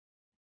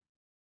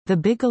The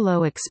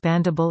Bigelow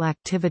Expandable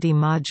Activity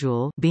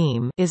Module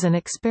 (BEAM) is an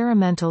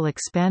experimental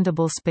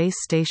expandable space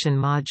station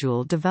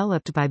module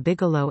developed by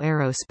Bigelow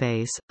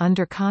Aerospace,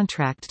 under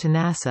contract to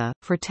NASA,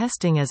 for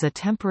testing as a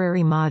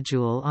temporary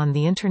module on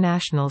the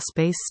International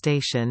Space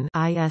Station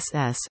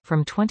 (ISS)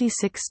 from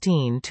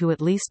 2016 to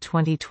at least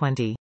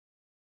 2020.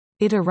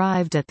 It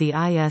arrived at the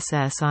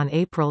ISS on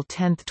April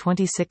 10,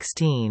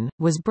 2016,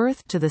 was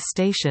berthed to the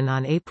station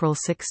on April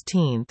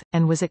 16,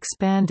 and was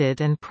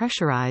expanded and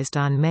pressurized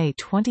on May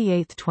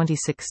 28,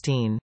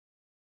 2016.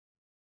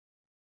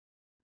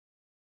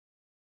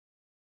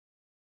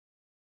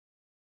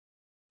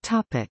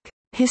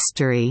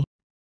 History.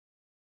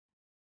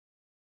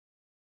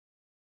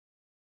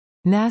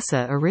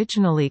 NASA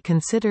originally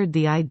considered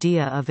the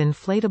idea of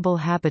inflatable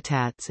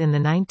habitats in the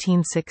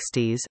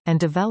 1960s, and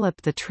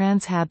developed the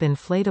Transhab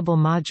inflatable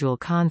module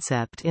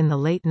concept in the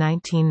late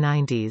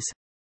 1990s.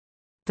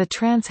 The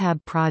Transhab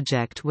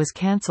project was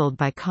cancelled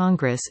by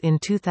Congress in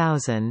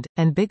 2000,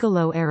 and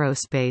Bigelow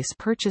Aerospace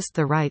purchased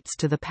the rights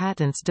to the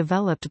patents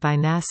developed by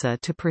NASA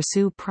to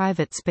pursue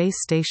private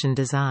space station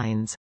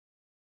designs.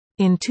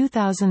 In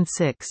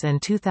 2006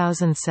 and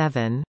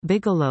 2007,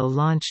 Bigelow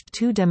launched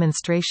two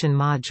demonstration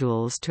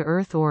modules to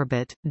Earth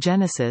orbit,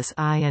 Genesis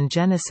I and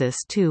Genesis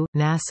II.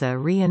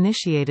 NASA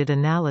re-initiated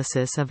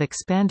analysis of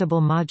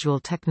expandable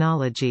module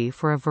technology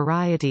for a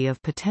variety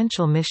of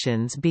potential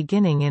missions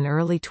beginning in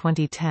early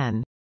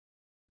 2010.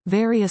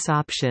 Various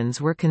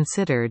options were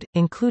considered,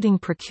 including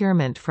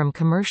procurement from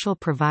commercial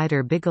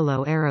provider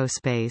Bigelow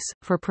Aerospace,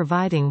 for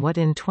providing what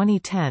in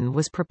 2010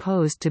 was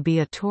proposed to be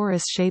a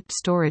torus-shaped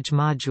storage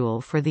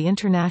module for the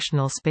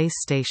International Space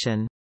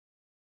Station.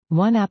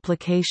 One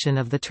application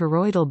of the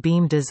toroidal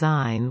beam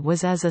design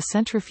was as a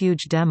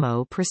centrifuge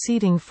demo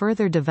preceding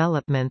further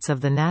developments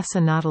of the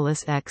NASA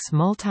Nautilus X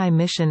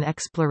multi-mission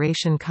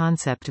exploration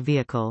concept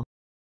vehicle.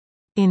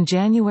 In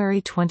January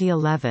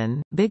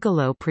 2011,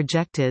 Bigelow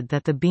projected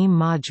that the beam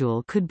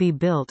module could be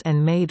built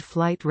and made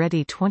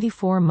flight-ready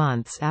 24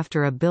 months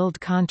after a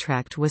build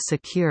contract was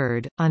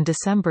secured. On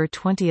December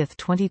 20,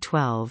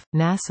 2012,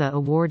 NASA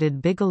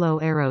awarded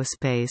Bigelow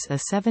Aerospace a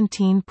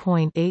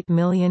 $17.8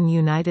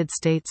 million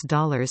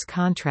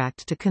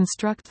contract to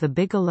construct the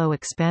Bigelow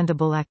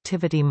Expandable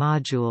Activity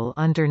Module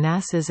under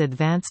NASA's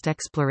Advanced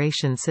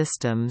Exploration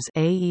Systems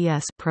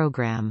 (AES)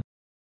 program.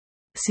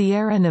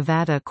 Sierra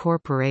Nevada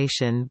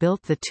Corporation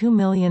built the $2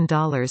 million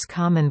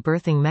common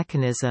berthing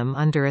mechanism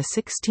under a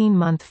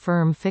 16-month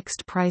firm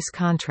fixed-price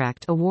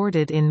contract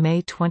awarded in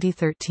May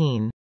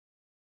 2013.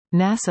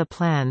 NASA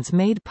plans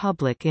made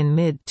public in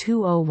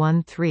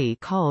mid-2013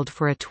 called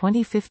for a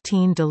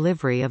 2015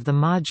 delivery of the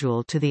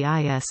module to the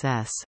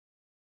ISS.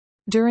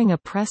 During a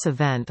press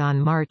event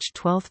on March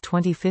 12,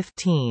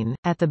 2015,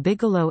 at the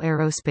Bigelow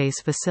Aerospace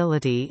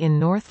facility in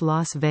North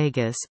Las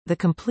Vegas, the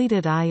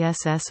completed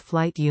ISS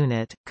flight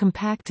unit,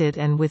 compacted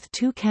and with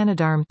two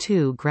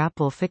Canadarm2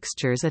 grapple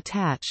fixtures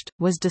attached,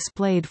 was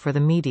displayed for the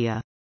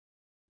media.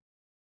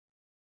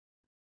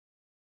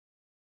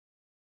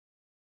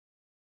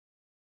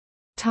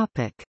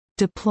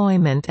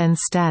 Deployment and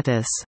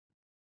status.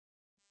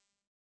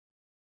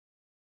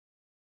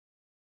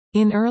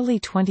 In early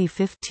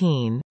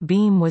 2015,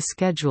 BEAM was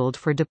scheduled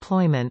for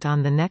deployment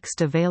on the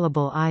next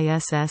available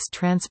ISS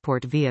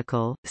transport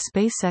vehicle,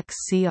 SpaceX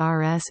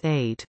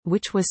CRS-8,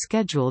 which was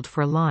scheduled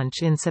for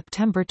launch in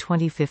September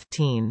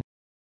 2015.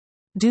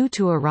 Due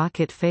to a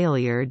rocket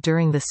failure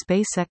during the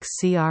SpaceX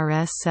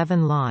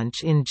CRS-7 launch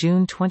in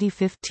June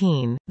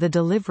 2015, the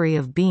delivery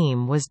of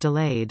BEAM was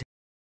delayed.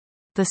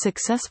 The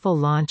successful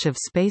launch of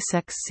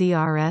SpaceX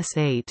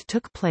CRS-8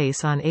 took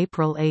place on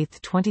April 8,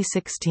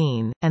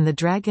 2016, and the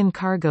Dragon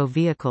cargo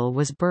vehicle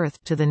was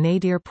berthed to the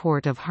nadir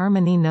port of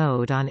Harmony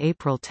Node on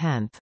April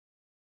 10.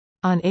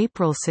 On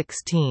April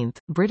 16,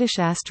 British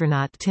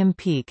astronaut Tim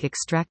Peake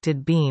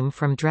extracted BEAM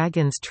from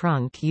Dragon's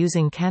trunk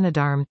using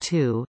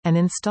Canadarm2, and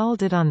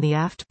installed it on the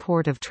aft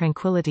port of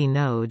Tranquility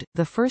Node.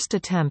 The first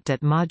attempt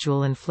at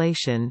module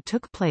inflation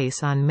took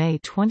place on May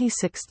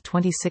 26,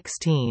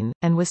 2016,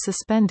 and was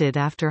suspended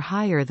after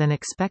higher than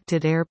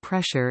expected air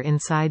pressure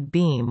inside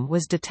BEAM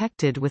was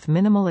detected with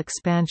minimal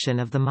expansion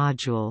of the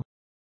module.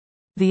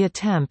 The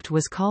attempt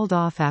was called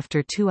off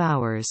after 2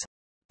 hours.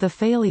 The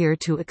failure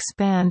to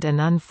expand and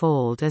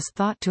unfold is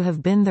thought to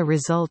have been the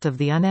result of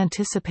the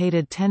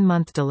unanticipated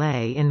 10-month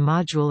delay in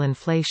module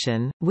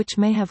inflation, which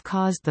may have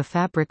caused the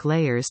fabric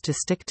layers to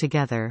stick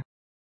together.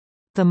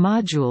 The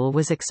module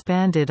was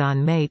expanded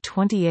on May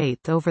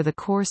 28 over the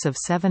course of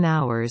 7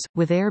 hours,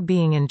 with air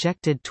being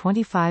injected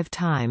 25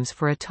 times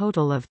for a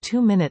total of 2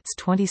 minutes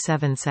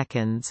 27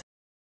 seconds.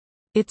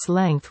 Its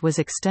length was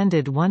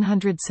extended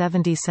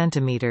 170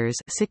 cm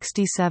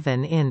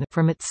 (67 in)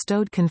 from its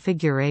stowed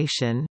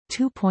configuration,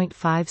 2.5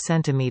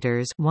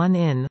 cm (1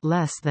 in)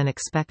 less than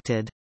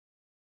expected.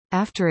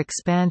 After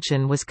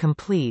expansion was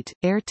complete,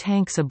 air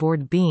tanks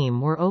aboard BEAM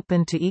were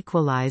opened to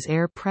equalize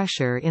air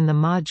pressure in the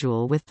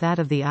module with that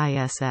of the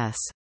ISS.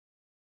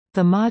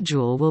 The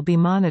module will be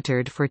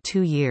monitored for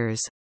 2 years.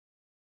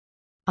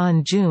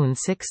 On June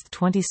 6,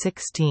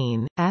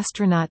 2016,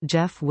 astronaut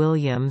Jeff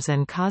Williams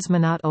and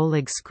cosmonaut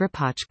Oleg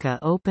Skripochka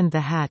opened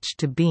the hatch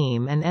to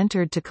beam and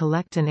entered to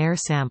collect an air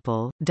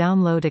sample,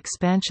 download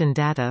expansion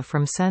data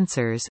from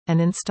sensors,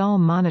 and install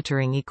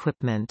monitoring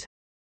equipment.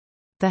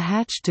 The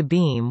hatch to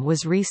beam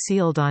was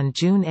resealed on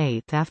June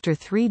 8 after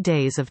 3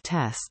 days of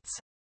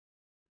tests.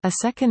 A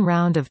second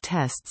round of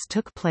tests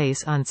took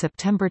place on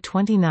September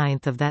 29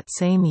 of that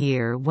same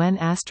year when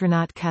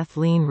astronaut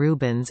Kathleen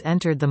Rubins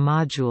entered the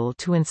module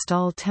to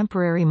install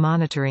temporary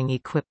monitoring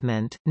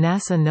equipment.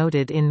 NASA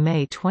noted in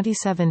May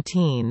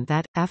 2017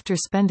 that, after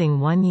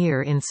spending 1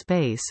 year in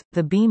space,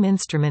 the beam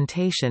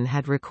instrumentation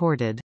had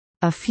recorded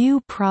a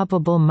few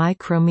probable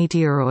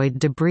micrometeoroid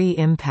debris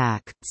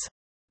impacts,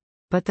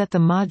 but that the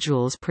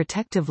module's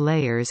protective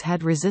layers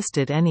had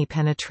resisted any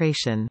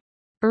penetration.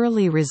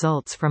 Early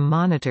results from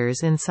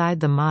monitors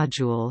inside the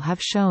module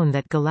have shown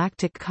that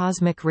galactic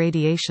cosmic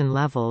radiation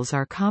levels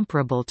are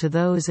comparable to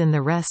those in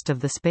the rest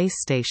of the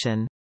space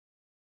station.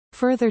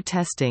 Further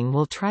testing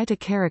will try to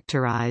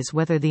characterize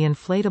whether the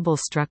inflatable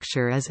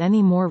structure is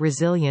any more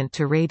resilient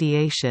to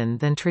radiation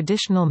than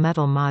traditional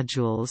metal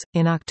modules.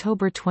 In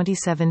October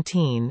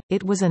 2017,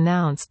 it was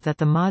announced that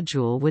the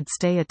module would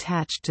stay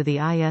attached to the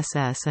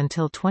ISS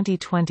until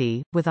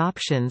 2020, with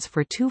options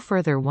for 2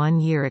 further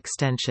 1-year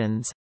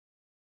extensions.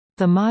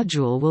 The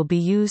module will be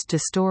used to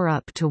store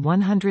up to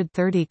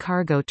 130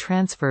 cargo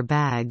transfer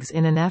bags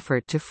in an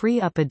effort to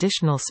free up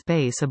additional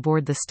space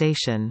aboard the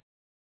station.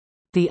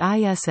 The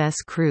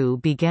ISS crew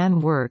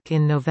began work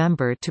in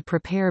November to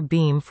prepare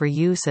Beam for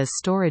use as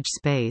storage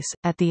space.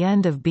 At the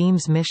end of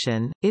Beam's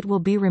mission, it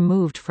will be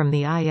removed from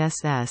the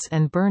ISS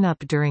and burn up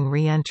during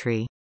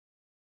re-entry.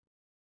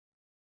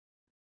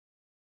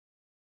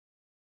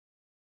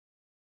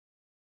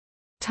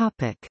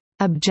 Topic: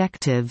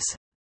 Objectives.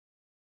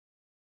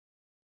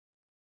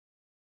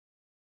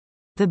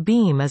 The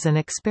Beam is an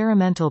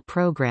experimental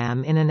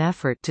program in an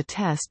effort to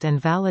test and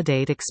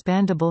validate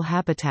expandable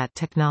habitat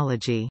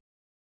technology.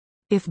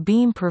 If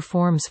Beam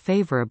performs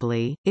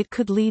favorably, it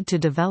could lead to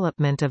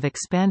development of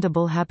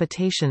expandable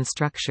habitation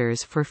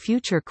structures for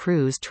future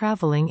crews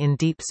traveling in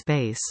deep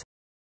space.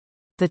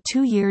 The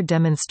 2-year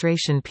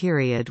demonstration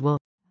period will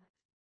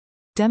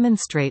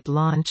demonstrate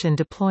launch and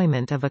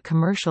deployment of a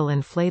commercial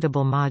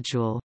inflatable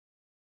module,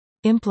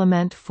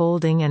 implement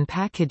folding and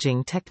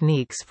packaging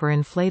techniques for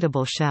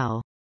inflatable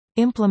shell,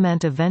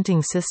 implement a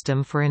venting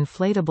system for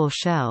inflatable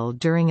shell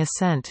during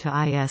ascent to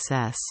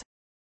ISS.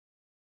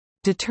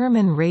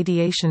 Determine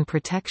radiation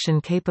protection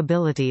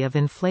capability of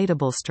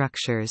inflatable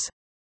structures.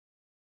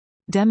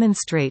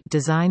 Demonstrate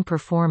design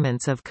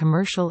performance of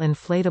commercial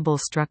inflatable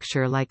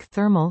structure like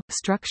thermal,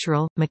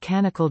 structural,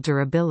 mechanical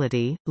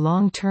durability,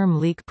 long-term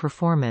leak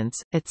performance,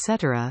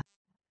 etc.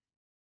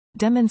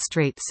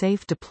 Demonstrate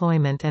safe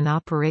deployment and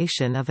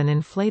operation of an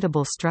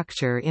inflatable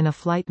structure in a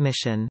flight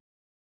mission.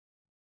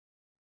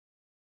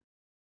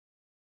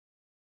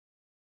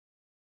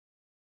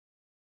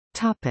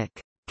 Topic: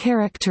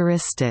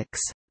 Characteristics.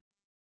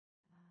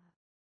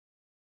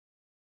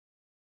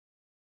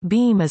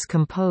 Beam is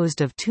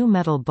composed of 2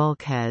 metal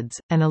bulkheads,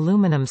 an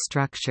aluminum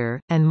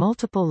structure, and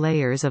multiple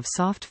layers of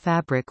soft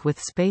fabric with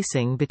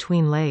spacing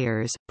between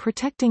layers,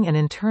 protecting an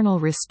internal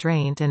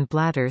restraint and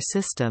bladder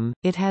system.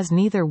 It has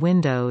neither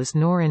windows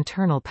nor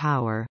internal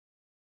power.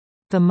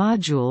 The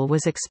module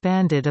was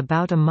expanded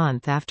about a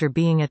month after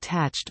being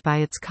attached by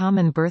its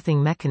common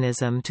berthing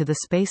mechanism to the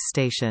space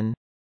station.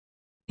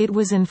 It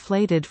was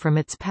inflated from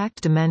its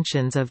packed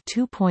dimensions of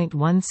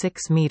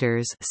 2.16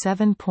 meters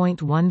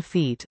 (7.1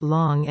 feet)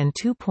 long and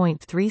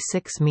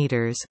 2.36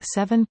 meters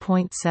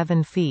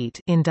 (7.7 feet)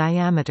 in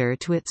diameter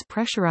to its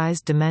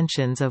pressurized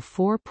dimensions of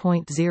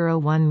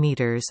 4.01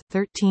 meters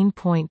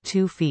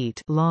 (13.2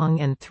 feet) long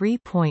and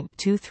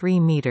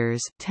 3.23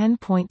 meters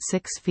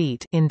 (10.6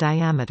 feet) in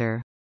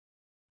diameter.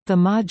 The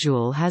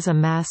module has a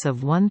mass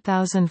of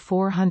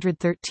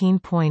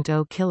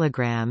 1,413.0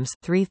 kilograms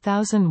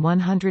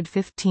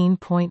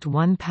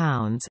 (3,115.1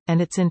 pounds),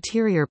 and its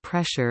interior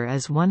pressure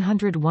is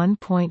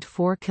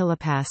 101.4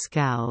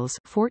 kilopascals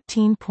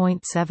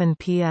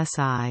 (14.7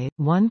 psi),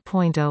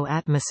 1.0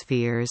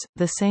 atmospheres,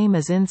 the same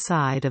as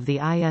inside of the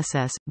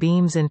ISS.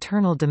 Beam's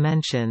internal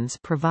dimensions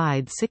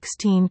provide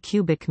 16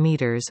 cubic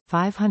meters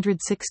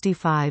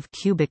 (565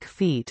 cubic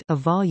feet) of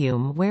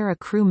volume, where a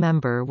crew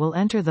member will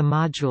enter the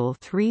module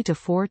 3 to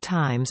 4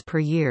 times per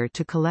year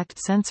to collect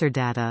sensor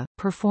data,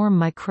 perform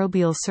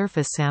microbial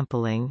surface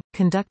sampling,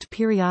 conduct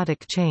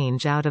periodic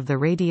change out of the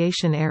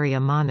radiation area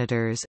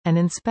monitors, and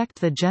inspect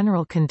the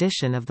general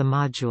condition of the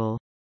module.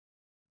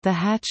 The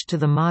hatch to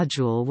the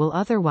module will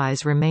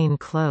otherwise remain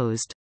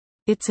closed.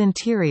 Its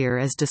interior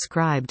is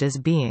described as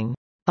being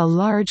a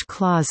large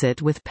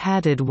closet with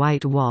padded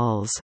white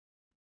walls,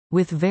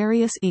 with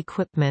various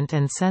equipment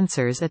and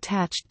sensors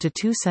attached to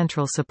 2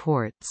 central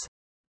supports.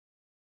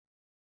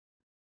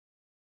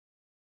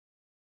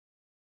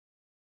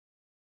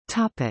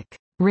 Topic: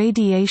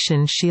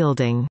 Radiation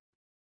shielding.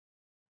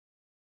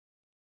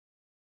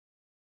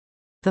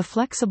 The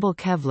flexible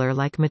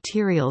Kevlar-like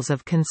materials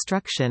of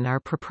construction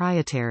are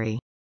proprietary.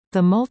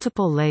 The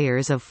multiple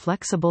layers of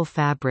flexible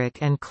fabric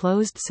and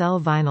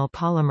closed-cell vinyl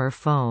polymer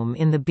foam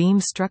in the beam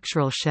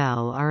structural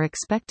shell are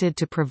expected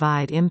to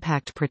provide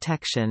impact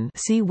protection,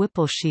 see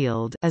Whipple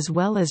shield, as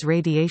well as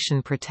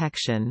radiation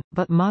protection,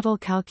 but model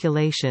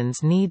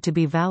calculations need to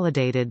be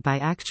validated by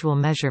actual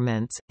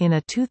measurements. In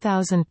a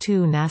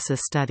 2002 NASA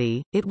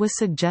study, it was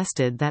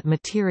suggested that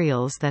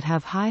materials that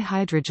have high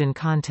hydrogen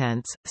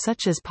contents,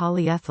 such as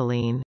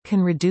polyethylene,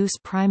 can reduce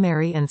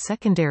primary and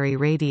secondary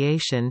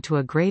radiation to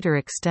a greater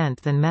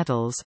extent than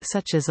metals,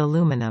 such as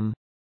aluminum.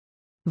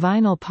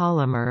 Vinyl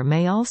polymer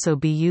may also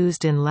be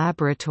used in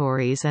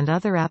laboratories and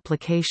other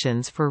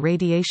applications for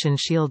radiation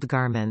shield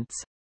garments.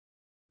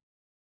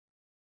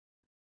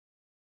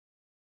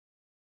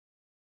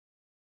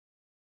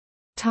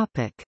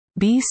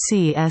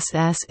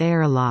 BCSS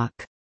airlock.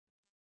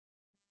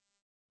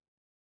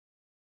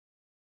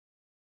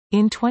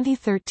 In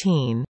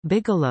 2013,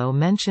 Bigelow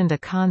mentioned a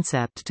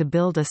concept to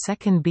build a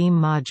second beam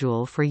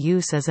module for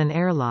use as an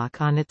airlock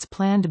on its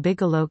planned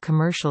Bigelow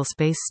Commercial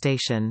Space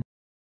Station.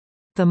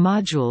 The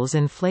module's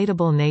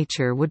inflatable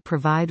nature would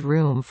provide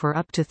room for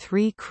up to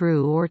 3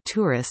 crew or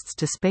tourists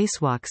to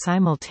spacewalk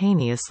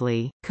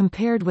simultaneously,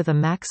 compared with a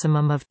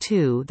maximum of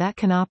 2 that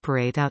can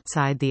operate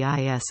outside the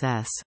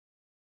ISS.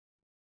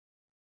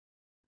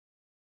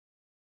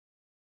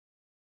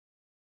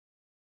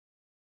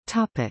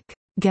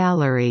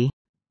 Gallery.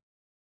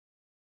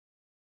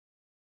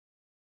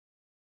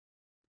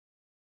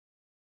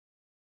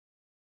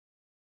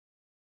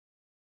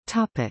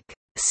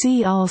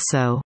 See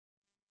also: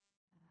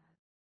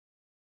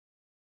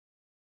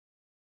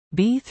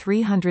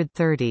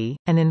 B330,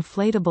 an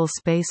inflatable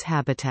space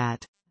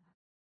habitat.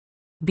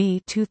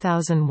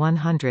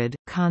 B2100,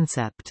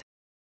 concept.